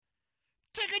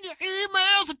Taking your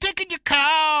emails and taking your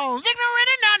calls. Ignorant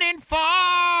and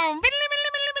uninformed.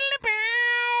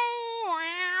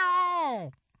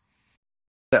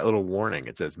 That little warning.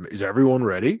 It says, "Is everyone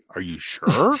ready? Are you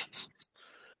sure?"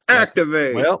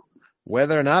 Activate. Well,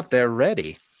 whether or not they're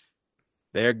ready,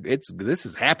 this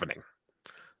is happening.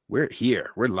 We're here.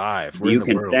 We're live. We're You in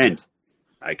the consent. world.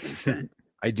 I consent.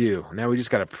 I do. Now we just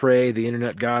got to pray the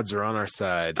internet gods are on our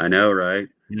side. I know, right?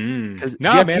 'Cause,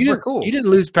 No, Jeff, man, you we're didn't- cool. You didn't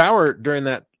lose power during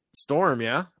that storm,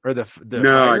 yeah? Or the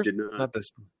No, I fires? did not. Not the.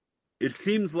 It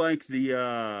seems like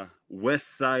the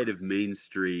west side of Main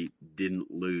Street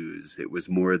didn't lose. It was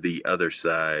more the other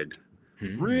side.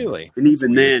 Really? And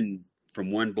even then,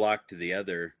 from one block to the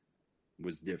other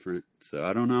was different. So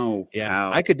I don't know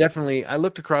how. I could definitely. I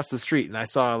looked across the street and I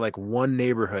saw like one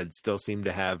neighborhood still seemed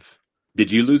to have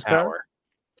Did you lose power. power?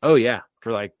 Oh yeah,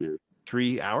 for like Yeah.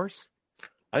 3 hours.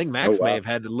 I think Max Oh, wow. may have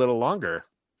had a little longer.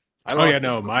 I Oh lost yeah, it.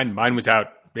 no, mine was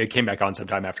out. It came back on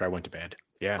sometime after I went to bed.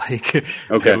 Yeah. Like,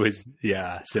 Okay. it was, so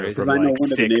Because from Because I know like one of the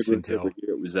 6 neighborhoods until over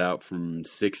here, it was out from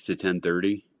 6 to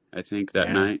 10:30, I think, that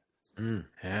Yeah. night.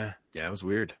 yeah. Yeah, it was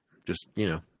weird. Just,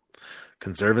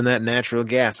 conserving that natural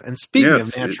gas. And speaking Yes,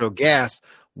 of natural gas,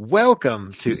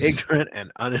 welcome to Ignorant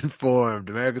and Uninformed,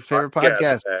 America's favorite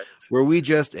podcast, where we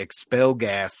just expel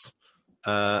gas,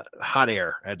 hot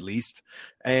air at least,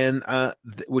 and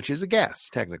which is a gas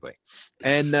technically.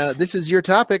 And this is your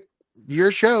topic,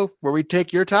 your show, where we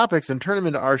take your topics and turn them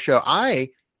into our show. I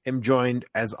am joined,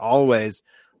 as always,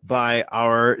 by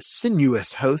our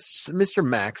sinuous hosts, Mr.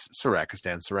 Max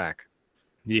Sarakistan Sarak.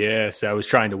 Yes, I was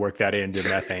trying to work that into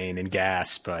methane and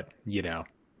gas, but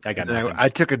I got nothing. I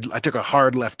took a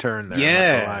hard left turn there.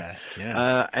 I'm not gonna lie.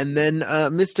 Yeah. And then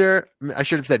Mr. I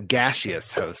should have said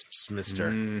gaseous hosts,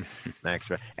 Mr. Max,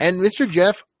 and Mr.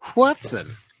 Jeff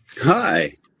Watson,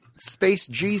 Hi. Space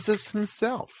Jesus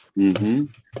himself. Mm-hmm.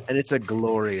 And it's a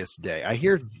glorious day. I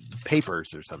hear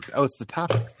papers or something. Oh, it's the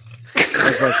topics.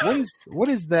 I was like, what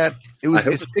is that? It's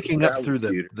it's picking the up through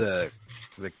sound the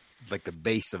like the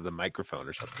base of the microphone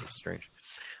or something. It's strange.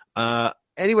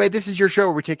 Anyway, this is your show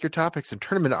where we take your topics and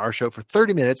turn them into our show for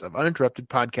 30 minutes of uninterrupted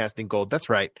podcasting gold. That's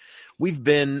right. We've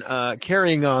been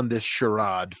carrying on this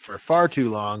charade for far too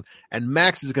long, and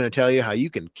Max is going to tell you how you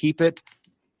can keep it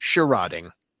charading.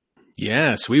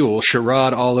 Yes, we will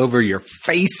charade all over your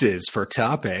faces for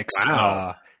topics.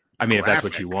 Wow. I mean, if that's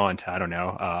what Graphic. you want, I don't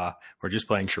know. We're just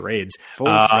playing charades. Full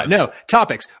front. No,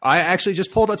 topics. I actually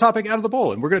just pulled a topic out of the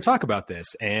bowl, and we're going to talk about this.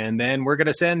 And then we're going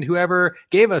to send whoever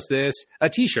gave us this a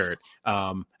T-shirt,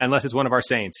 unless it's one of our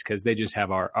saints, because they just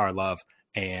have our love.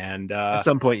 And At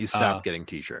some point, you stop getting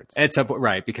T-shirts. at some point,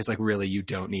 right? Because really, you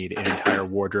don't need an entire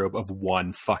wardrobe of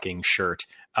one fucking shirt.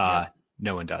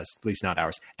 No one does, at least not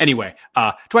ours. Anyway,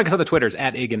 twag us on the Twitters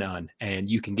at Iganon, and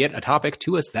you can get a topic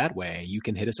to us that way. You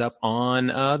can hit us up on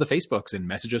the Facebooks and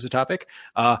message us a topic.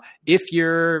 If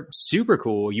you're super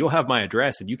cool, you'll have my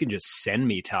address, and you can just send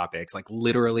me topics, like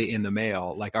literally in the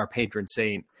mail, like our patron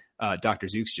saint, Dr.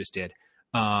 Zooks just did.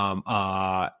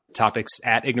 Topics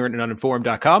at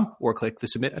ignorantanduninformed.com, or click the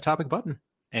submit a topic button,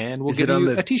 and we'll Is give it on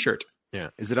you the- a T-shirt. Yeah.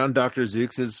 Is it on Dr.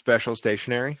 Zooks' special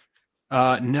stationery?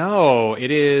 No,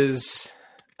 it is.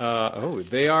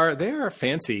 They are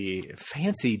fancy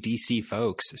DC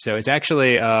folks. So it's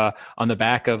actually on the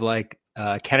back of like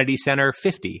Kennedy Center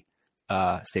 50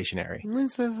 stationery.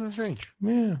 This is strange.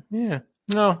 Yeah.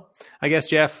 No, I guess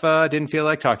Jeff didn't feel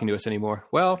like talking to us anymore.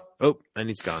 Well, Oh, and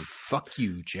he's gone. fuck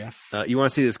you, Jeff. You want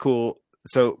to see this cool?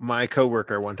 So my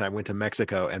coworker one time went to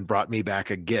Mexico and brought me back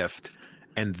a gift,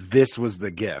 and this was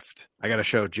the gift. I got to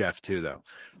show Jeff too, though.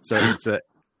 So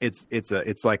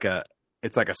it's like a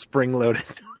spring loaded.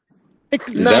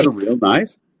 Is that a real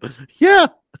knife? Yeah.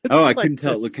 Oh, I like couldn't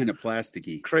tell. It this looked kind of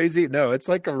plasticky. crazy. No, it's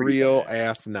like a real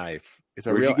ass knife. It's a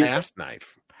Where'd real you get ass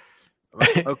knife.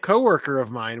 A coworker of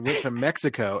mine went to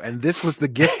Mexico, and this was the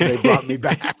gift they brought me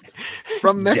back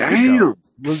from Mexico. Damn.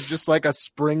 It was just like a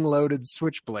spring-loaded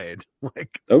switchblade.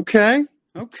 Like, Okay.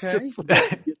 it's Okay. just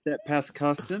Get that past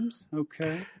customs.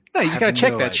 Okay. No, you just I got to have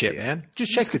check no that shit, idea. man.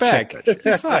 Just You check just the could check bag. that shit.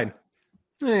 You're fine.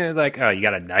 Like, oh, you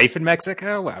got a knife in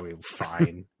Mexico? Well, I mean,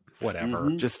 fine. Whatever.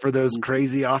 Mhm. just for those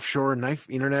crazy offshore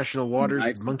international waters,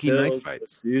 Knives and monkey knife pills. fights.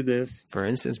 Let's do this. For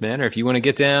instance, man, or if you want to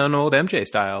get down old MJ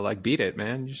style, like beat it,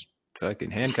 man, just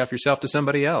fucking handcuff yourself to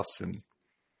somebody else and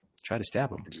try to stab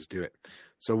them. Just do it.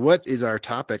 So, what is our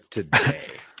topic today?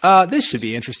 This should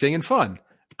be interesting and fun.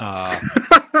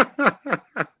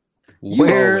 You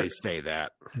Where always say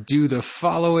that. do the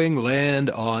following land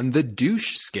on the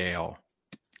douche scale?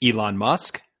 Elon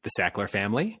Musk, the Sackler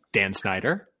family, Dan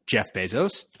Snyder, Jeff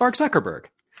Bezos, Mark Zuckerberg.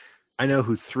 I know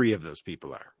who 3 of those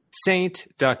people are. Saint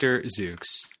Dr. Zooks,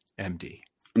 MD.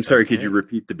 I'm sorry, could you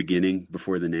repeat the beginning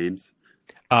before the names?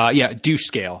 Yeah, douche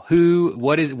scale.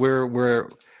 We're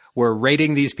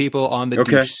rating these people on the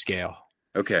douche scale.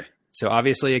 Okay. So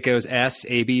obviously it goes S,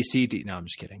 A, B, C, D. No, I'm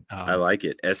just kidding. I like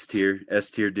it. S tier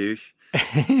douche.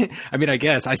 I mean, I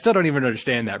guess I still don't even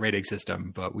understand that rating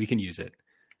system, but we can use it.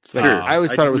 So I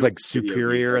always thought it was like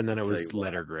superior, and then it was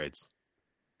letter grades.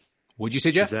 What'd you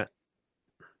say, Jeff?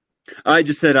 I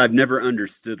just said I've never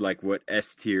understood like what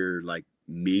S tier like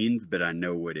means, but I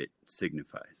know what it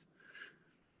signifies.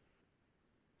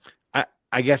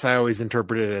 I guess I always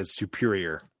interpret it as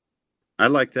superior. I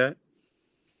like that.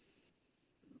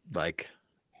 Like,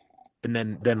 and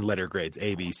then letter grades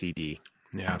A, B, C, D.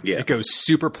 Yeah. It goes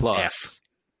super plus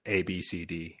F. A, B, C,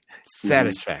 D.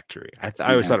 Satisfactory. I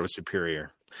always thought it was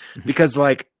superior because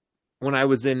like when I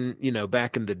was in,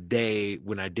 back in the day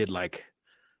when I did like,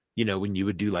 when you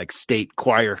would do like state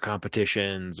choir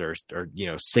competitions or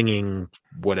singing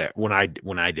whatever, when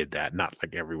I did that, not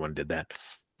like everyone did that,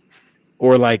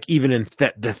 or like even in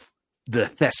the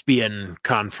thespian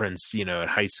conference, at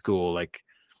high school, like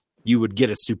you would get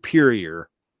a superior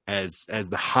as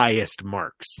the highest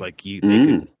marks. Like they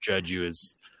could judge you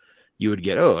as you would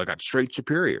get, I got straight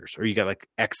superiors, or you got like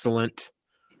excellent,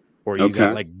 or you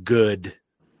got like good,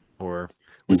 or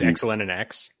was excellent an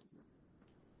X?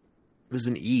 It was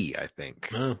an E, I think.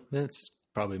 Oh, that's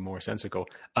probably more sensical.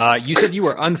 You said you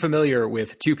were unfamiliar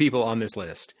with two people on this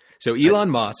list. So Elon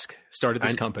Musk started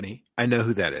this company. I know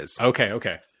who that is. Okay.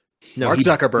 No, Mark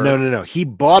Zuckerberg. No. He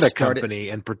bought a company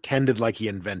and pretended like he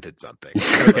invented something.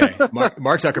 Okay.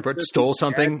 Mark Zuckerberg stole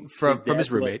something from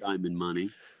his roommate. Diamond money.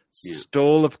 Yeah.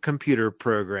 Stole a computer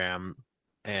program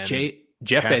and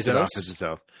Jeff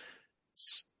Bezos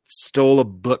stole a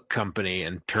book company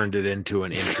and turned it into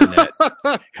an internet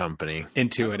company.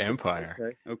 Into an empire.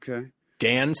 Okay.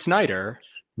 Dan Snyder,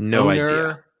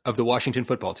 owner of the Washington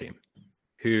football team,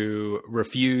 who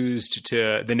refused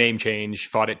to the name change,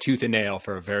 fought it tooth and nail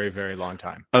for a very, very long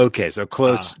time. Okay, so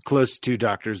close to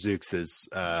Dr. Zooks's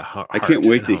heart. I can't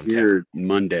wait to hear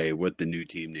Monday what the new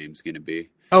team name's going to be.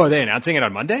 Oh, are they announcing it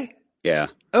on Monday? Yeah.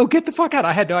 Oh, get the fuck out.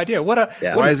 I had no idea. What an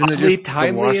oddly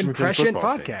timely and prescient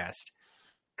podcast.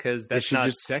 Because that's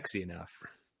not sexy enough.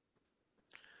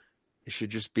 It should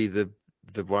just be the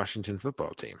Washington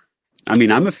football team. I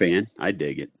mean, I'm a fan. I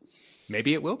dig it.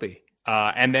 Maybe it will be.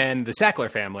 And then the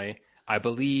Sackler family, I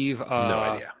believe. No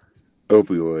idea.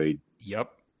 Opioid.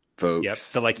 Yep. Folks. Yep.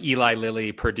 The like Eli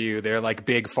Lilly, Purdue, they're like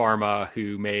big pharma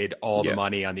who made all the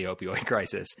money on the opioid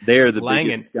crisis. They're the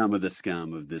biggest scum of the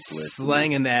scum of this list.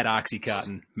 Slanging that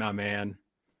Oxycontin, my man.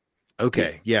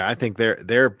 Okay. Yeah, I think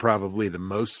they're probably the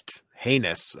most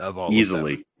heinous of all of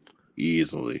them.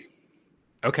 Easily.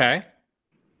 Okay.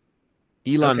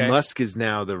 Elon Musk is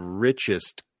now the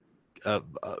richest,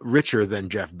 richer than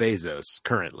Jeff Bezos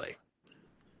currently.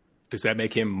 Does that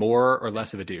make him more or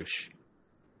less of a douche?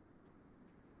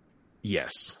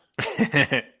 Yes.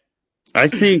 I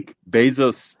think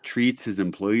Bezos treats his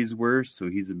employees worse, so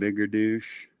he's a bigger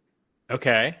douche.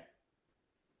 Okay.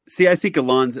 See, I think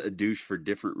Elon's a douche for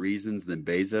different reasons than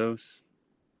Bezos.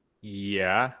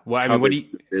 Yeah. Well, I mean, what do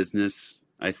you... business,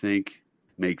 I think,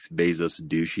 makes Bezos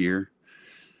douchier.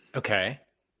 Okay.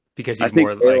 Because he's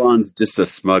more like... Elon's just a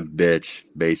smug bitch,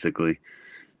 basically.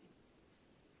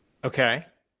 Okay.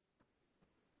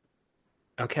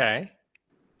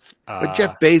 But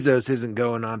Jeff Bezos isn't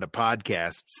going on to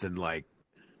podcasts and like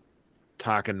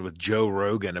talking with Joe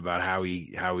Rogan about how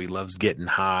he loves getting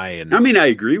high. And I mean, I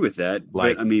agree with that.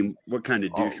 Like, but I mean, what kind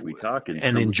of douche are we talking?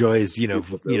 And enjoys,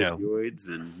 opioids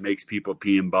and makes people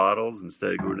pee in bottles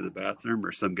instead of going to the bathroom,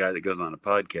 or some guy that goes on a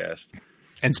podcast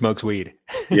and smokes weed.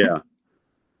 Yeah.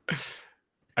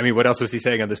 I mean, what else was he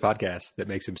saying on this podcast that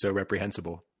makes him so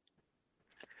reprehensible?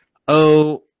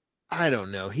 Oh, I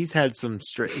don't know. He's had some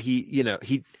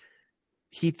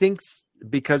he thinks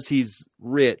because he's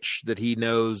rich that he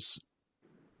knows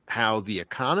how the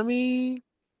economy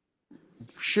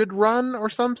should run or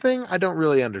something. I don't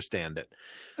really understand it.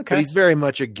 Okay. But he's very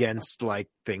much against like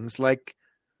things like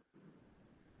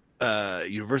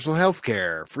universal health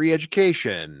care, free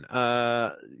education,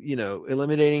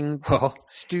 eliminating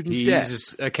student debt.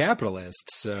 He's a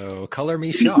capitalist, so color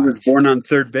me shocked. He was born on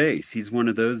third base. He's one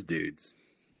of those dudes.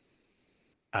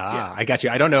 Yeah. I got you.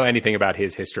 I don't know anything about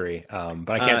his history, but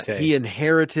I can't say. He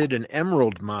inherited an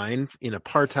emerald mine in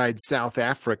apartheid South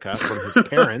Africa from his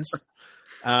parents,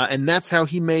 and that's how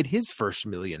he made his first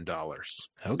 $1 million.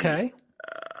 Okay.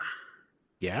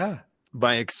 Yeah.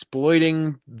 By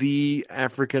exploiting the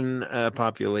African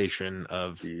population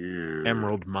of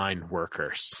emerald mine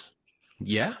workers.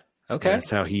 Yeah. Okay. That's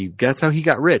how he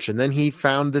got rich. And then he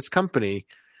found this company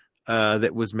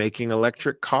that was making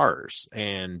electric cars,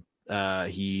 and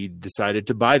he decided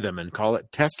to buy them and call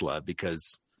it Tesla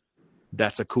because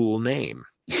that's a cool name.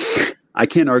 I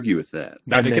can't argue with that.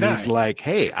 And then he's like,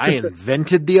 hey, I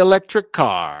invented the electric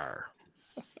car.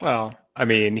 Well, I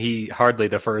mean, he hardly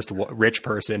the first rich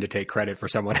person to take credit for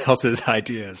someone else's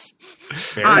ideas.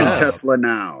 I'm Tesla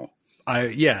now.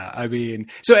 I mean,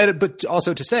 so, but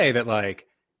also to say that, like,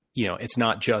 you know, it's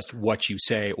not just what you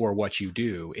say or what you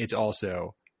do. It's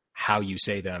also how you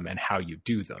say them and how you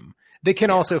do them. They can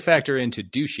also factor into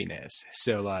douchiness.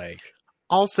 So, like,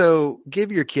 also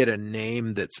give your kid a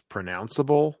name that's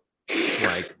pronounceable.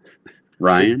 Like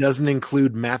Ryan it doesn't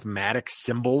include mathematics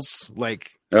symbols.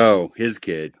 Like, oh, his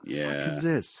kid. Yeah. What is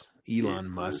this? Elon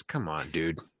Musk. Come on,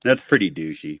 dude. That's pretty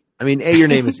douchey. I mean, your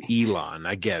name is Elon.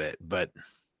 I get it, but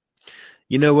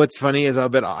you know what's funny is I'll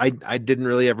bet I didn't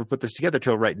really ever put this together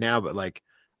till right now, but like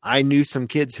I knew some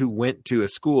kids who went to a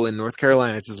school in North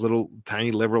Carolina. It's this little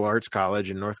tiny liberal arts college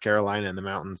in North Carolina in the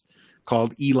mountains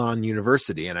called Elon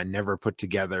University, and I never put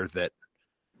together that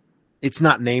it's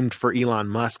not named for Elon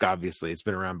Musk. Obviously, it's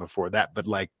been around before that, but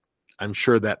like I'm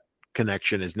sure that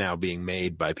connection is now being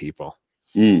made by people.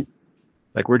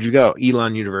 Like, where'd you go?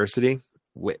 Elon University?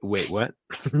 Wait, what?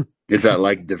 Is that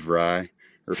like DeVry?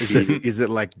 Is it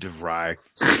like DeVry?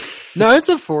 No, it's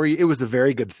it was a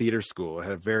very good theater school. It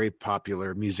had a very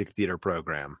popular music theater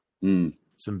program.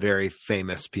 Some very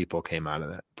famous people came out of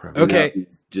that program. Okay.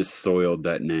 It's just soiled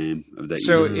that name of that.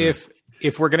 So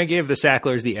if we're going to give the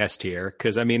Sacklers the S tier,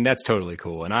 because I mean, that's totally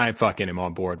cool. And I fucking am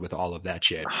on board with all of that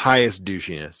shit. Highest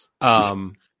douchiness.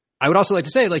 I would also like to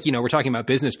say, like, you know, we're talking about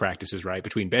business practices, right?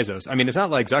 Between Bezos. I mean, it's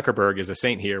not like Zuckerberg is a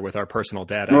saint here with our personal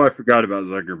data. Oh, I forgot about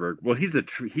Zuckerberg. Well,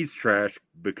 he's trash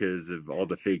because of all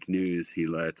the fake news he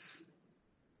lets.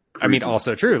 I mean,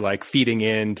 also true, like feeding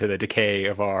into the decay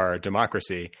of our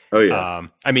democracy. Oh, yeah.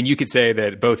 I mean, you could say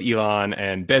that both Elon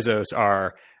and Bezos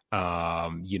are,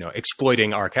 you know,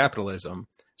 exploiting our capitalism,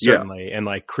 certainly, and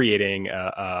like creating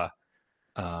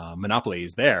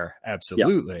monopolies there.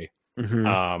 Absolutely. Yeah.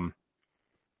 Mm-hmm.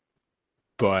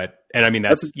 But, and I mean,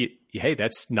 hey,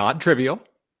 that's not trivial.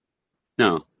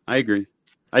 No, I agree.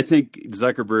 I think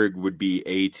Zuckerberg would be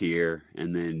A tier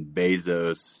and then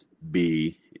Bezos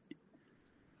B.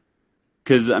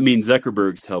 Because, I mean,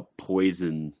 Zuckerberg's helped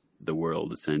poison the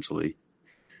world, essentially.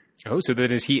 Oh, so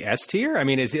then is he S tier? I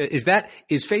mean, is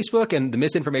Facebook and the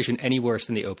misinformation any worse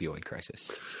than the opioid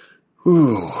crisis?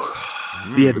 Ooh.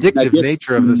 The addictive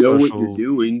nature of the social... You know what you're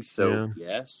doing, so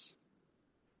yes.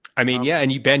 I mean, yeah,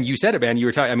 and Ben, you said it, Ben. You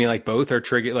were talking. I mean, like both are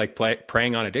triggered, like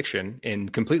preying on addiction in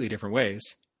completely different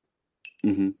ways.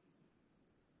 Mm-hmm.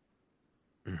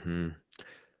 Mm-hmm.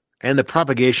 And the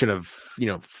propagation of, you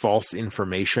know, false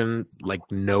information, like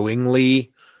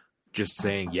knowingly just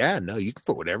saying, yeah, no, you can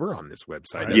put whatever on this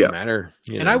website. It doesn't matter.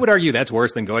 And I would argue that's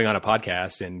worse than going on a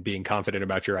podcast and being confident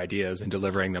about your ideas and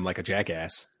delivering them like a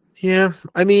jackass. Yeah,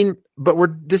 I mean, but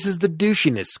this is the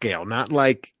douchiness scale, not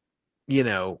like, you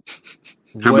know.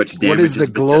 What is the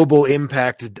global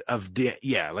impact of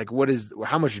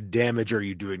how much damage are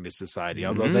you doing to society?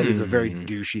 Although that is a very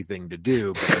douchey thing to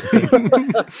do, but I think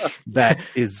that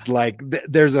is like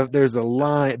there's a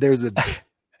line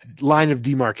of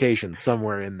demarcation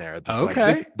somewhere in there.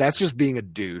 Okay, like, that's just being a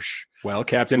douche. Well,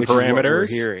 Captain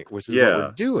Parameters, which is what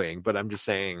we're doing. But I'm just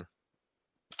saying,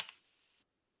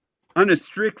 on a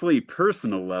strictly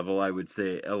personal level, I would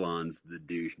say Elon's the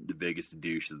biggest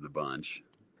douche of the bunch.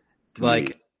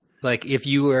 Like if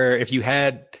you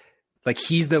had, like,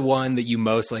 he's the one that you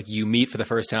most, like, you meet for the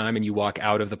first time and you walk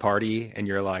out of the party and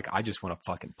you're like, I just want to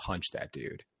fucking punch that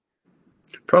dude.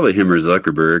 Probably him or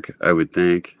Zuckerberg, I would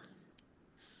think.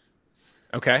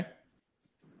 Okay.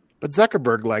 But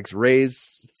Zuckerberg likes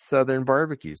Ray's Southern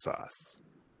barbecue sauce.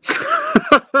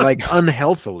 Like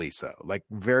unhealthily so. Like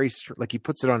like he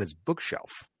puts it on his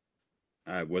bookshelf.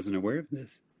 I wasn't aware of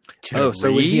this. So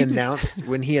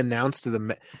when he announced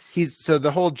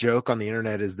the whole joke on the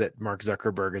internet is that Mark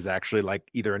Zuckerberg is actually like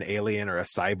either an alien or a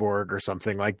cyborg or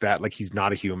something like that. Like he's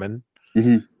not a human.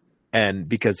 Mm-hmm. And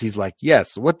because he's like,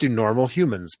 yes, what do normal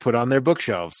humans put on their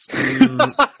bookshelves?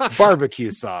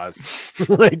 Barbecue sauce.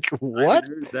 Like, what? I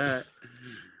heard that.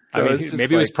 So I mean,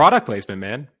 maybe it was product placement,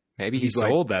 man. Maybe he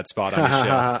sold that spot on the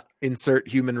shelf. Insert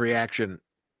human reaction.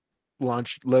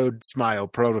 Launch, load, smile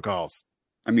protocols.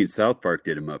 I mean, South Park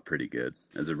did him up pretty good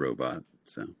as a robot.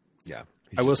 So yeah,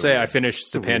 I will say I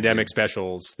finished the pandemic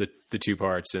specials, the 2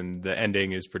 parts, and the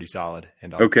ending is pretty solid.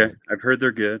 And okay, I've heard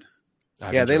they're good.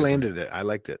 Yeah, they landed it. I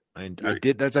liked it. I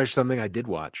did. That's actually something I did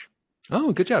watch.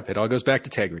 Oh, good job! It all goes back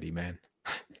to Tegrity, man.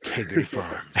 Tegrity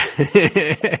Farms.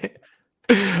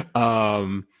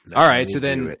 All right. So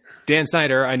then Dan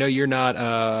Snyder, I know you're not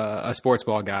a sports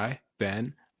ball guy,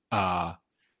 Ben.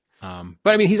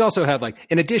 But I mean, he's also had, like,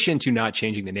 in addition to not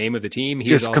changing the name of the team, he's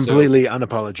just also completely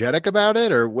unapologetic about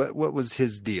it, or what was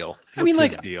his deal? I mean,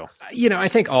 like, his deal? You know, I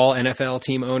think all NFL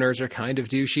team owners are kind of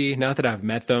douchey. Not that I've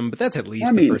met them, but that's at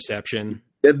least the perception.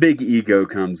 A big ego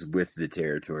comes with the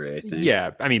territory, I think. Yeah,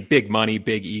 I mean, big money,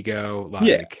 big ego,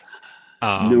 like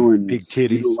no one, big titties.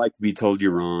 People like to be told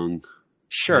you're wrong.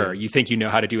 Sure, you think you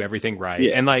know how to do everything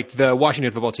right, and like the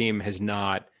Washington football team has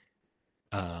not.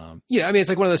 I mean, it's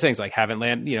like one of those things, like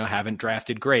haven't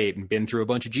drafted great and been through a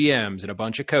bunch of GMs and a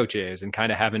bunch of coaches and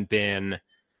kind of haven't been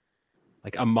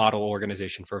like a model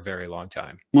organization for a very long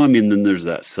time. Well, I mean, then there's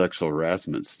that sexual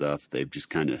harassment stuff. They've just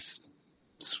kind of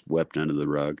swept under the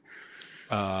rug.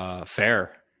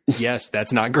 Fair. Yes,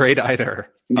 that's not great either.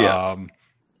 Yeah.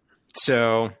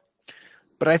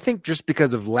 But I think just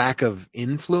because of lack of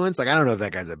influence, like, I don't know if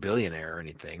that guy's a billionaire or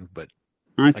anything, but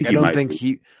I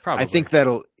think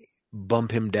that'll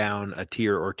bump him down a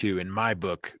tier or two in my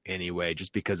book anyway,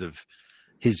 just because of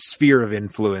his sphere of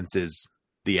influence is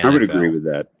the NFL. I would agree with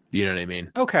that. You know what I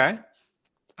mean? Okay.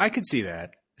 I could see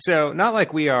that. So not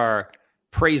like we are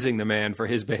praising the man for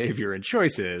his behavior and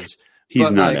choices.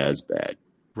 He's not as bad.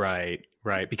 Right.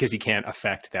 Because he can't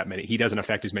affect that many. He doesn't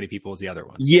affect as many people as the other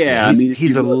ones. Yeah. I mean,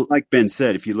 like Ben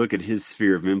said, if you look at his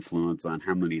sphere of influence on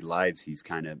how many lives he's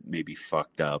kind of maybe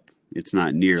fucked up, it's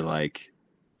not near like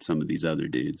some of these other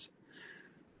dudes.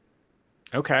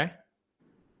 Okay.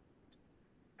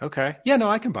 Yeah, no,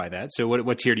 I can buy that. So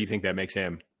what tier do you think that makes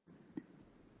him?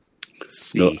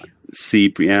 C.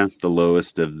 Yeah, the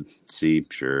lowest of C,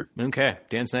 sure. Okay.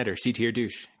 Dan Snyder, C tier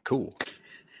douche. Cool.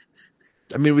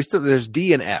 I mean, there's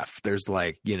D and F. There's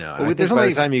like, by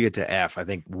the time you get to F, I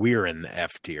think we're in the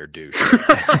F tier douche.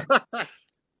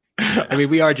 I mean,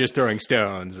 we are just throwing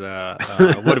stones.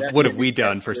 What have we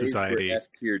done for society? F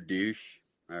tier douche.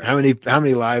 Right. How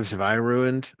many lives have I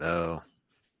ruined? Oh,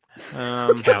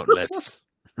 countless.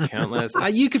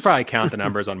 You could probably count the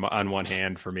numbers on one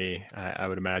hand for me. I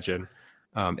would imagine,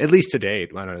 at least to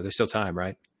date. I don't know. There's still time,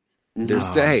 right?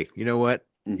 Hey, you know what?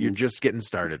 You're just getting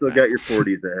started. Still got your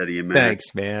 40s ahead of you, man.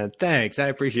 Thanks, man. Thanks. I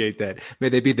appreciate that. May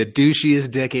they be the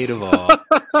douchiest decade of all.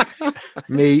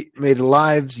 May the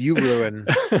lives you ruin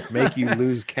make you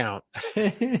lose count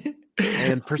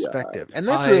and perspective. And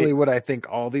that's really what I think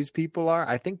all these people are.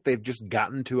 I think they've just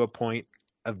gotten to a point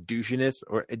of douchiness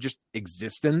or just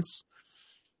existence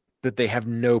that they have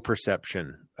no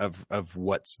perception of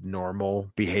what's normal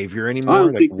behavior anymore. I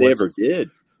don't think they ever did.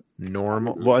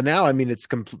 Normal. Well, now, I mean,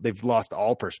 they've lost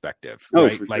all perspective. Oh,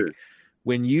 right? for like, sure.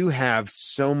 When you have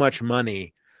so much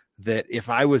money that if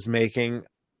I was making,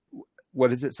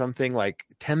 what is it, something like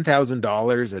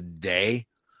 $10,000 a day,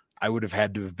 I would have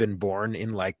had to have been born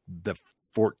in like in the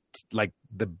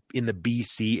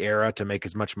BC era to make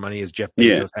as much money as Jeff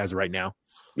Bezos has right now.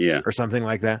 Yeah. Or something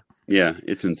like that. Yeah,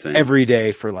 it's insane. Every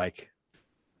day for like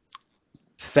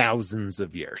thousands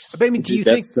of years. But I mean, do you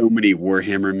think so many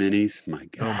Warhammer minis? My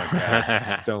God. Oh my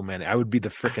God. So many. I would be the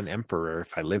freaking emperor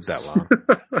if I lived that long.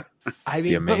 I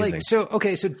mean, but like, so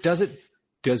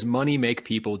does money make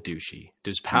people douchey?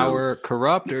 Does power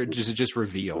corrupt, or does it just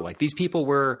reveal? Like, these people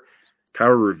were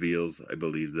power reveals. I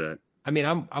believe that. I mean,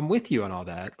 I'm with you on all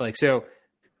that. Like, so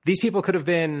these people could have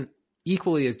been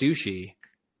equally as douchey.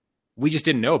 We just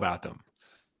didn't know about them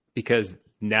because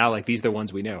now, like, these are the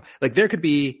ones we know. Like, there could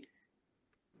be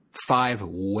 5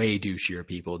 way douchier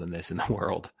people than this in the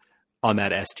world on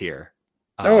that S tier.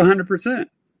 100%.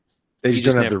 They just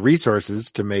don't have the resources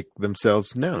to make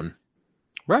themselves known.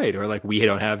 Right. Or like, we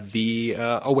don't have the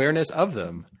awareness of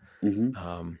them.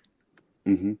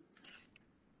 Mm-hmm.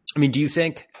 I mean, do you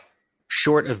think,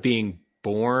 short of being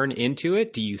born into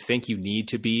it, do you think you need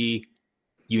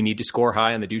to score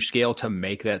high on the douche scale to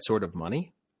make that sort of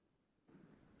money?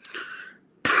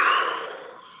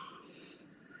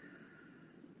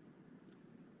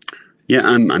 Yeah,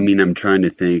 I'm trying to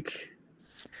think.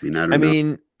 I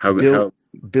don't know.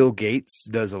 Bill Gates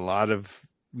does a lot of,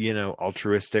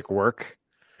 altruistic work.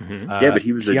 Mm-hmm. But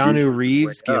he was Keanu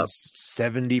Reeves gives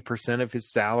 70% of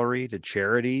his salary to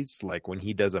charities. Like, when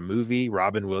he does a movie,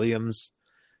 Robin Williams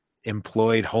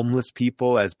employed homeless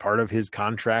people as part of his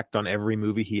contract on every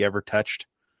movie he ever touched.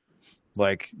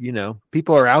 Like,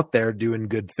 people are out there doing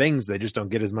good things. They just don't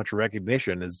get as much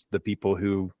recognition as the people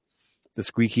who the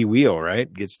squeaky wheel,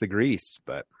 right, gets the grease.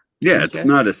 But yeah, it's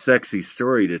not a sexy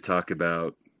story to talk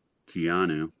about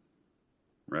Keanu,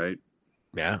 right?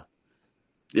 Yeah.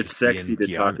 It's sexy to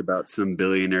talk about some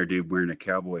billionaire dude wearing a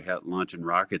cowboy hat launching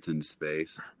rockets into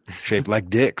space. Shaped like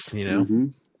dicks, Mm-hmm.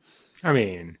 I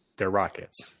mean, they're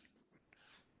rockets.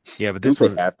 Yeah, but this Don't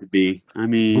one they have to be. I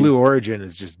mean, Blue Origin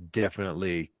is just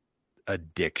definitely a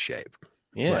dick shape.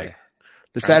 Yeah. Like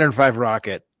the Saturn V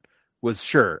rocket was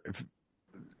sure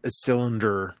a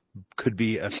cylinder could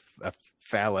be a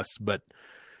phallus, but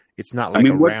it's not like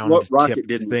round. What rocket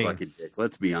didn't thing. fucking dick?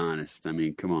 Let's be honest. I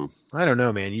mean, come on. I don't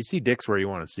know, man. You see dicks where you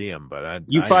want to see them, but I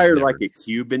fire never... like a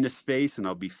cube into space, and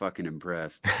I'll be fucking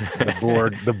impressed.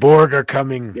 The Borg are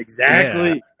coming. Exactly.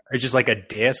 Yeah. Or just like a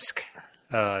disc,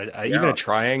 even a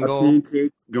triangle, a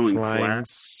pancake going flying flat.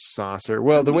 saucer.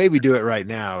 Well, the way we do it right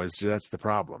now is that's the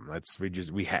problem.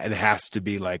 It has to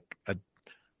be like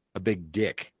a big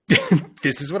dick.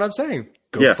 This is what I'm saying.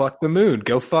 Go fuck the moon.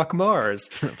 Go fuck Mars.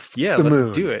 Yeah, let's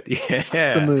moon. do it.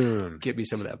 Yeah, the moon. Give me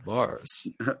some of that Mars.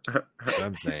 That's what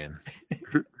I'm saying.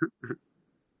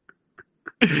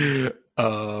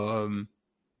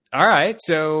 All right.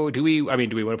 So do we want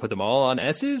to put them all on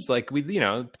S's? Like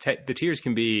the tiers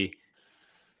can be,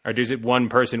 or is it one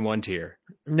person, one tier?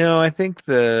 No, I think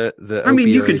the I mean,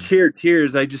 you can share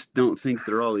tiers. I just don't think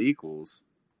they're all equals.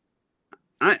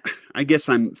 I guess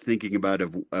I'm thinking about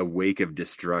a wake of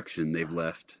destruction they've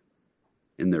left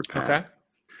in their path.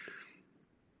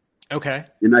 Okay.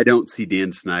 And I don't see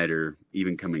Dan Snyder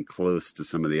even coming close to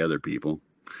some of the other people.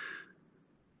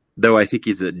 Though I think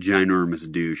he's a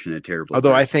ginormous douche and a terrible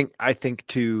Although person. I think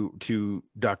to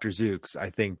Dr. Zooks, I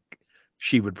think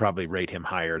she would probably rate him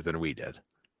higher than we did.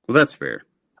 Well, that's fair.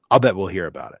 I'll bet we'll hear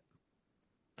about it.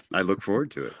 I look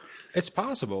forward to it. It's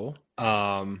possible.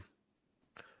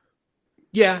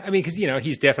 Yeah, I mean, because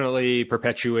he's definitely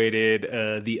perpetuated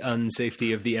the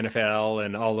unsafety of the NFL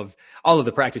and all of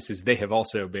the practices they have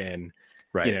also been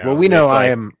right. Well, we know I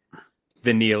am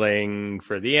the kneeling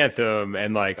for the anthem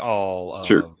and like all of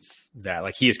that.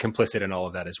 Like he is complicit in all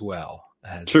of that as well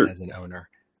as an owner.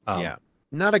 Yeah,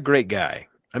 not a great guy.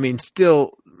 I mean,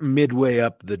 still midway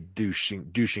up the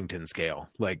douchington scale.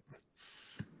 Like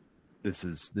this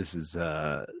is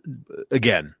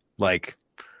again like.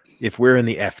 If we're in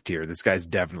the F tier, this guy's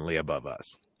definitely above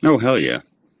us. Oh, hell yeah.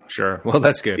 Sure. Well,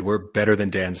 that's good. We're better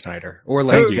than Dan Snyder. Or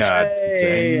less douche. God.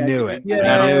 I knew it.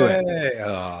 I knew it.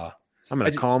 I'm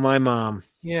going to call my mom.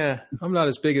 Yeah. I'm not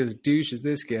as big of a douche as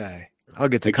this guy. I'll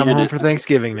get to come home for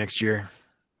Thanksgiving next year.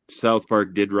 South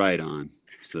Park did right on.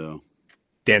 So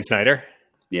Dan Snyder?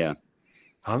 Yeah.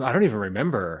 I don't even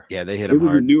remember. Yeah, they hit him hard. It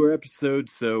was a newer episode,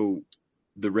 so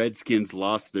the Redskins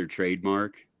lost their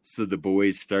trademark. So the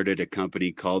boys started a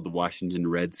company called the Washington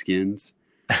Redskins.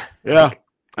 Yeah,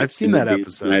 I've seen that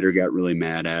episode. Snyder got really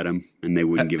mad at him, and they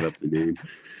wouldn't give up the name.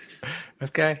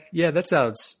 Okay, yeah, that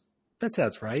sounds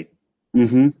right.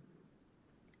 Mm-hmm.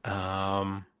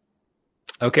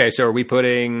 Okay, so are we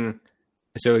putting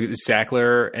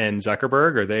Sackler and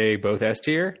Zuckerberg? Are they both S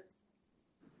tier?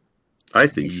 I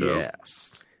think so.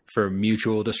 Yes. For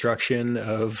mutual destruction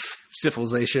of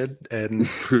civilization and.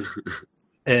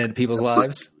 And people's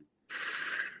lives.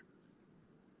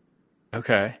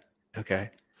 Okay.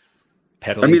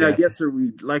 Peddling I mean, death. I guess are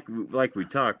we like we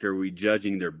talked? Are we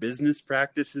judging their business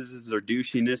practices as their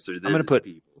douchiness, or them as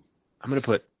people? I'm going to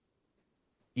put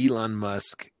Elon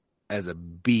Musk as a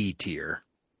B tier.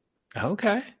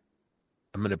 Okay.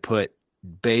 I'm going to put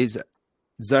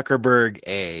Zuckerberg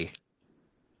A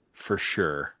for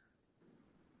sure.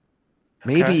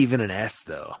 Maybe even an S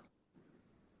though.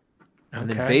 And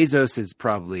then Bezos is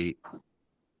probably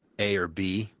A or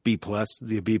B plus. Is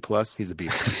he a B plus? He's a B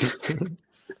plus.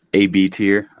 A B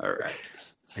tier. All right.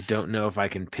 I don't know if I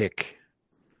can pick.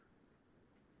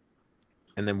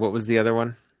 And then what was the other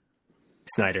one?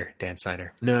 Snyder, Dan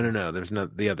Snyder. No. There's no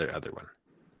the other one.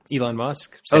 Elon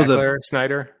Musk, Sackler,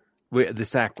 Snyder. The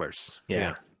Sacklers.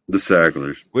 Yeah. The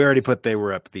Sacklers. We already put they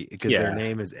were up because their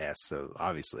name is S, so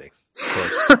obviously.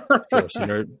 Of course,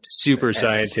 super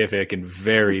scientific and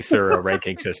very thorough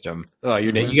ranking system. Oh,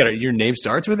 your name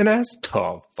starts with an S?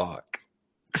 Oh, fuck.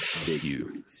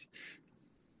 You.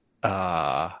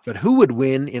 But who would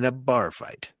win in a bar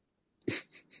fight?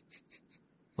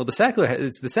 Well, it's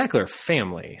the Sackler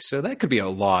family, so that could be a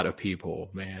lot of people,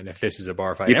 man. If this is a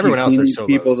bar fight, everyone else are solos.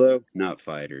 People though, not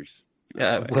fighters.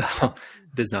 Well,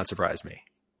 does not surprise me.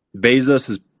 Bezos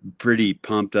is pretty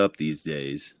pumped up these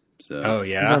days. So, oh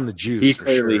yeah, he's on the juice. He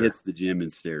clearly hits the gym in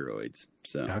steroids.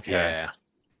 So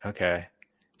okay.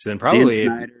 So then probably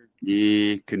Dan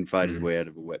Snyder, couldn't fight his way out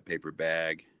of a wet paper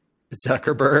bag.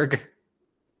 Zuckerberg.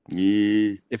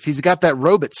 Yeah. If he's got that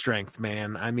robot strength,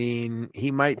 man, I mean,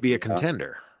 he might be a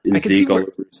contender. I can see all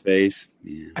over his face.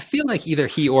 Yeah. I feel like either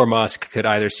he or Musk could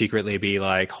either secretly be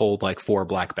hold 4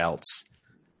 black belts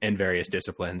in various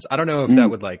disciplines. I don't know if that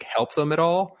would help them at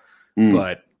all,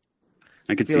 but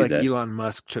I could feel see like that. Elon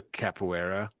Musk took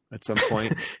capoeira. at some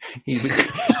point. he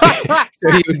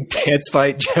would dance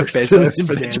fight Jeff Bezos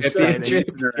for the championship.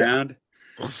 Around.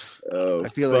 Oh, I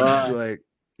feel like he's like,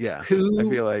 yeah. I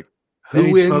feel like who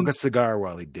he'd wins? smoke a cigar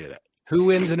while he did it. Who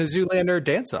wins in a Zoolander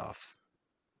dance-off?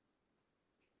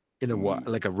 In a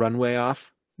like a runway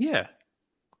off? Yeah.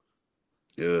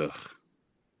 Ugh.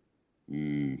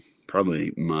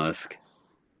 Probably Musk.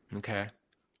 Okay.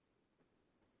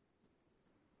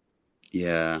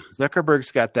 Yeah.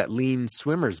 Zuckerberg's got that lean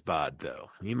swimmer's bod, though.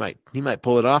 He might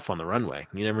pull it off on the runway.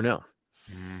 You never know.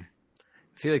 I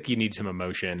feel like you need some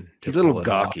emotion. He's a little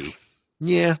gawky. Off.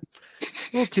 Yeah.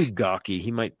 A little too gawky.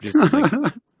 He might just like,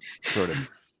 sort of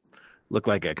look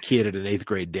like a kid at an 8th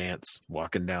grade dance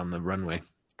walking down the runway.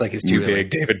 Like his too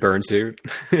big David Byrne suit.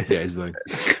 Yeah, he's like,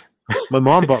 my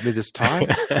mom bought me this tie.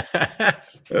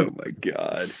 Oh my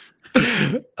God.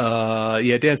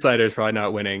 Yeah, Dan Snyder's probably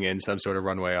not winning in some sort of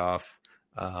runway off.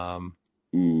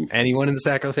 Anyone in the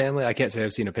Sacco family? I can't say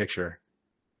I've seen a picture.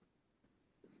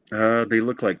 They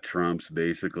look like Trumps,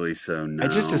 basically. So no. I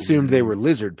just assumed they were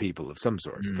lizard people of some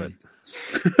sort.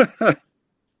 But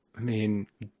I mean,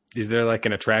 is there like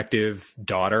an attractive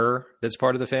daughter that's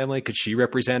part of the family? Could she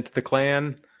represent the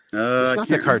clan? It's not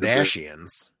the Kardashians.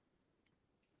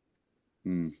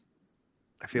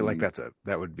 I feel like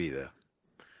that would be the.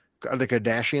 Are the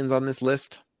Kardashians on this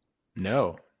list?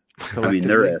 No. I mean,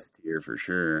 they're S tier for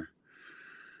sure.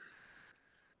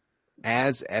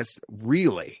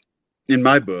 Really? In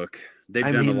my book, they've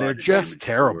done a lot. They're just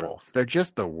terrible. They're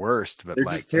just the worst, but they're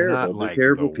like just terrible. They're not like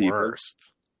terrible the people.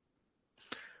 Worst.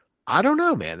 I don't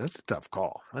know, man. That's a tough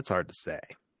call. That's hard to say.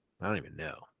 I don't even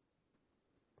know.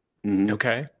 Mm-hmm.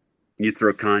 Okay. You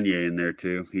throw Kanye in there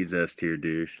too. He's S tier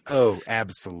douche. Oh,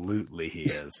 absolutely, he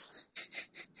is.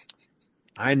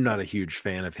 I'm not a huge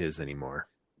fan of his anymore.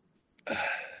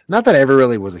 Not that I ever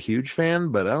really was a huge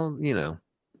fan, but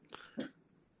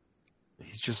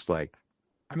he's just like.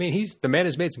 I mean, the man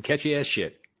has made some catchy ass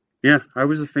shit. Yeah, I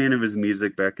was a fan of his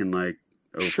music back in like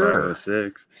 05,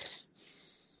 06.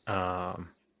 Charles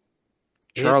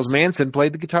Manson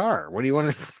played the guitar. What do you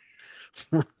want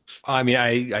to? I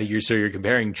mean, you're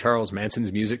comparing Charles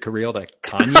Manson's music career to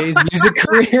Kanye's music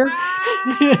career?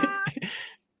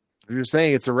 You're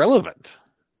saying it's irrelevant.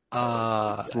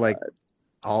 It's like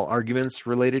all arguments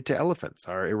related to elephants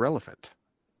are irrelevant.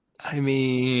 I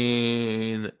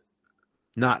mean,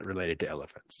 not related to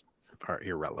elephants are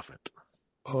irrelevant.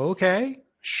 Okay,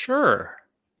 sure,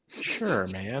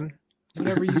 man.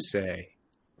 Whatever you say.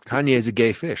 Kanye is a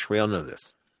gay fish. We all know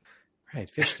this. Right,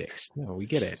 fish sticks. No, we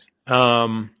get it.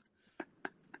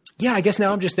 Yeah, I guess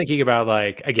now I'm just thinking about,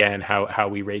 like, again, how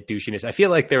we rate douchiness. I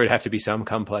feel like there would have to be some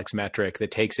complex metric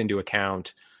that takes into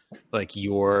account, like,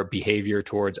 your behavior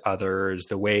towards others,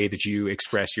 the way that you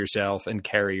express yourself and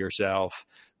carry yourself,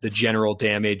 the general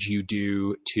damage you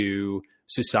do to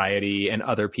society and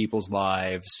other people's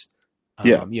lives.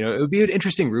 Yeah. It would be an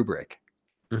interesting rubric.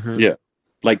 Mm-hmm. Yeah.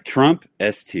 Like Trump,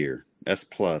 S tier, S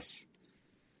plus.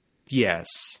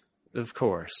 Yes, of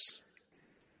course.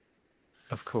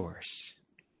 Of course.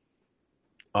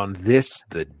 On this,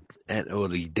 the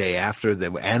day after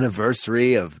the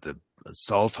anniversary of the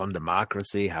assault on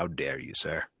democracy, how dare you,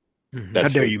 sir? Mm-hmm. How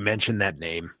dare you mention that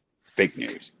name? Fake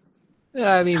news.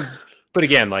 I mean, but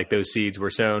again, like, those seeds were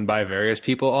sown by various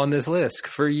people on this list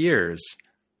for years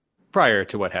prior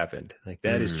to what happened. Like,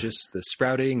 that is just the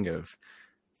sprouting of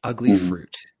ugly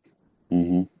fruit.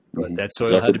 Mm-hmm. But that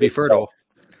soil had to be fertile.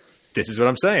 This is what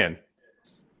I'm saying.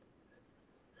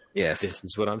 Yes. This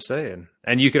is what I'm saying.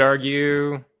 And you could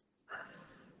argue,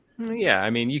 yeah, I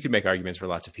mean, you could make arguments for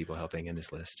lots of people helping in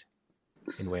this list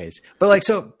in ways. But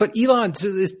Elon,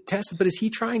 to this Tesla, but is he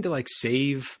trying to, like,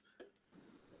 save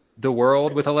the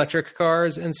world with electric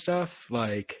cars and stuff?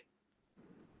 Like,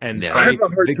 and I have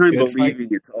a hard time believing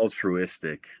it's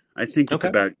altruistic. I think it's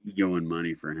about ego and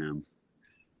money for him.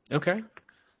 Okay.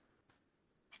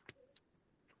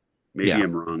 Maybe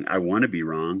I'm wrong. I want to be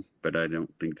wrong, but I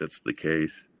don't think that's the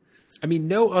case. I mean,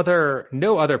 no other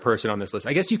person on this list.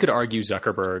 I guess you could argue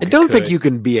Zuckerberg. I don't think you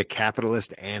can be a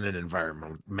capitalist and an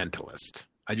environmentalist.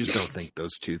 I just don't think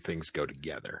those two things go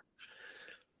together.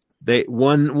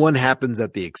 One happens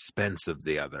at the expense of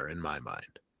the other, in my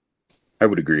mind. I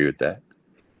would agree with that.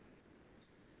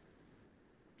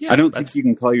 Yeah, I don't think you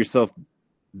can call yourself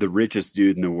the richest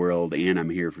dude in the world and I'm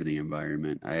here for the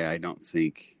environment. I don't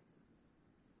think.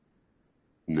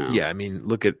 No. Yeah, I mean,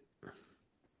 look at.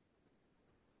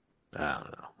 I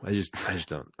don't know. I just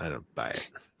don't. I don't buy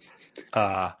it.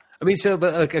 I mean,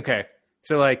 okay.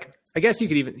 So, like, I guess you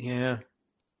could even, yeah.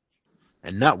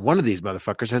 And not one of these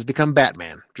motherfuckers has become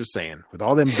Batman. Just saying, with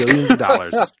all them billions of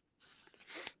dollars,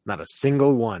 not a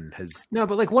single one has. No,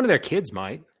 but like one of their kids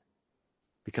might.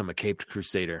 become a caped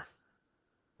crusader.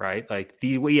 Right? Like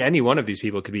any one of these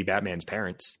people could be Batman's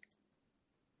parents.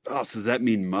 Oh, so does that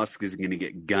mean Musk is going to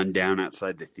get gunned down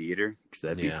outside the theater? Because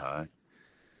that'd be hot.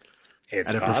 It's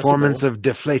At a possible. performance of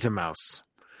Deflate-A-Mouse.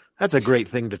 That's a great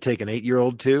thing to take an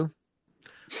 8-year-old to.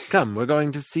 Come, we're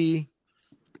going to see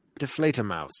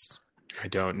Deflate-A-Mouse. I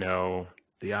don't know.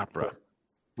 The opera,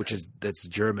 that's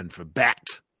German for bat.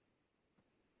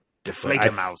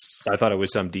 Deflate-A-Mouse. I thought it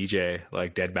was some DJ,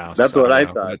 like Dead Mouse. That's what I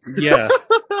thought. Yeah.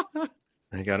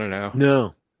 I don't know.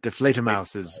 No,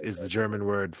 Deflate-A-Mouse is the German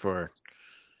word for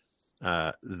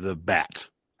the bat.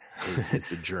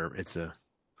 It's a German. It's a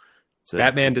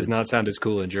Batman does not sound as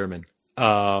cool in German.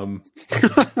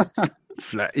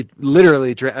 It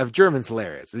literally, German's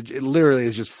hilarious. It literally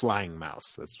is just flying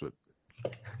mouse. That's what.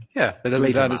 Yeah, that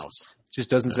doesn't sound just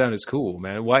doesn't sound as cool,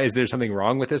 man. Why is there something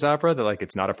wrong with this opera that like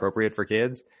it's not appropriate for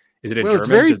kids? Is it a German? It's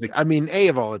very. I mean, A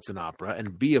of all, it's an opera,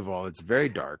 and B of all, it's very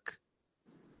dark.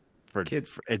 For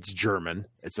kids, it's German,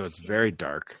 so it's very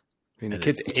dark. I mean, the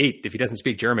kid's 8. If he doesn't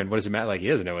speak German, what does it matter? Like he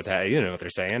doesn't know what's happening. You don't know what they're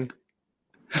saying.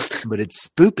 But it's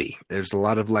spoopy. There's a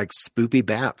lot of like spoopy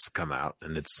bats come out,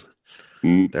 and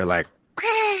they're like,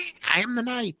 I am the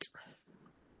knight.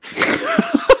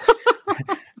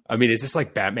 I mean, is this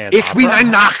like Batman's Ich bin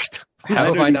ein Nacht.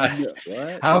 How have I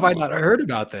not heard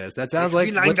about this? That sounds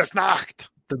like what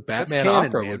the Batman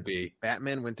opera would be.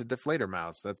 Batman went to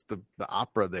Deflate-A-Mouse. That's the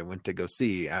opera they went to go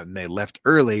see, and they left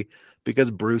early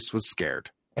because Bruce was scared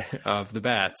of the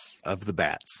bats. And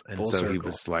Full so circle. he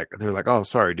was like, they're like, oh,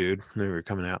 sorry, dude. They were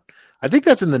coming out. I think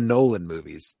that's in the Nolan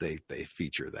movies. They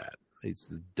feature that. It's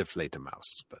the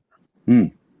Deflate-A-Mouse, but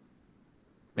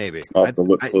maybe. I'll have to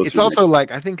look closer. It's also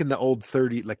like, I think in the old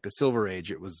 30, like the Silver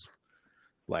Age, it was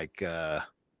like,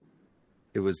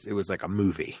 it was like a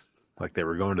movie. Like they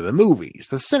were going to the movies,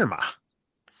 the cinema.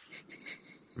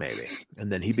 Maybe.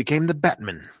 And then he became the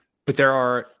Batman. But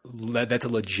that's a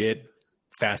legit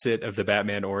facet of the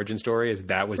Batman origin story, is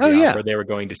that was the opera they were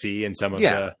going to see in some of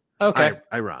the... Okay.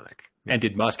 Ironic. And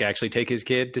did Musk actually take his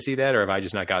kid to see that, or have I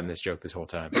just not gotten this joke this whole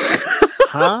time?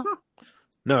 Huh?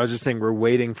 No, I was just saying we're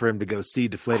waiting for him to go see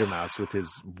Deflate-A-Mouse with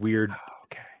his weird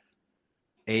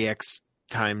AX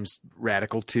times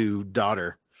Radical 2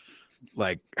 daughter.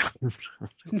 Like, what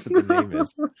the name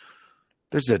is.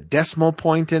 There's a decimal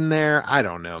point in there. I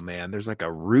don't know, man. There's like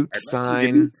a root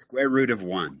sign. Square root of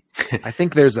 1. I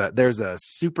think there's a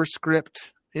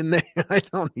superscript in there. I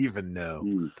don't even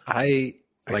know. I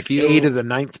like feel, 8 to the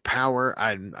 9th power.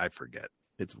 I forget.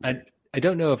 It's weird. I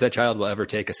don't know if that child will ever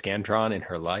take a Scantron in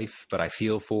her life, but I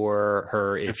feel for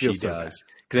her if she does.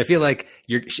 Because I feel like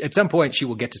at some point she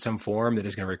will get to some form that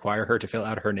is going to require her to fill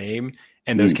out her name,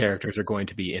 and those characters are going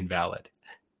to be invalid.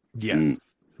 Yes.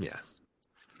 Yes.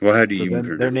 Well, how do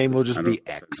you? Their name will just be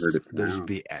X. They'll just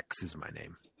be X is my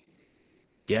name.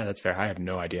 Yeah, that's fair. I have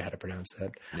no idea how to pronounce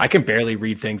that. Yeah. I can barely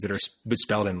read things that are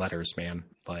spelled in letters, man.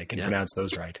 Like, and pronounce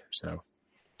those right. So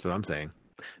that's what I'm saying.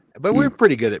 But we're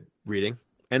pretty good at reading.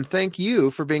 And thank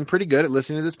you for being pretty good at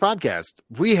listening to this podcast.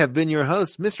 We have been your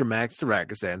hosts, Mr. Max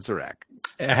Sarakis and Sarak.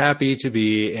 Happy to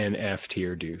be an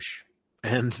F-tier douche.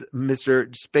 And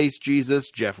Mr. Space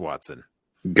Jesus, Jeff Watson.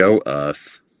 Go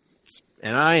us.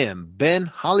 And I am Ben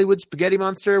Hollywood Spaghetti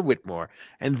Monster Whitmore.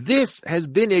 And this has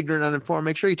been Ignorant Uninformed.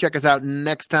 Make sure you check us out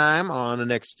next time on the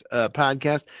next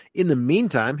podcast. In the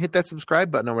meantime, hit that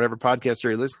subscribe button on whatever podcast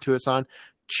you listen to us on.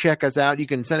 Check us out. You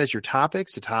can send us your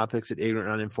topics to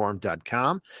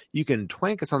topics@ignorantuninformed.com. You can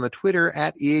twank us on the Twitter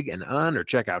 @ig and or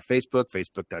check out Facebook,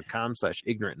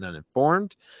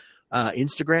 facebook.com/ignorantuninformed.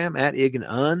 Instagram @ig and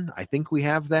I think we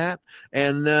have that.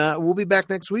 And we'll be back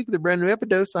next week with a brand new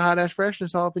episode of Hot Ash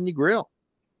Freshness all up in your grill.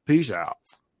 Peace out.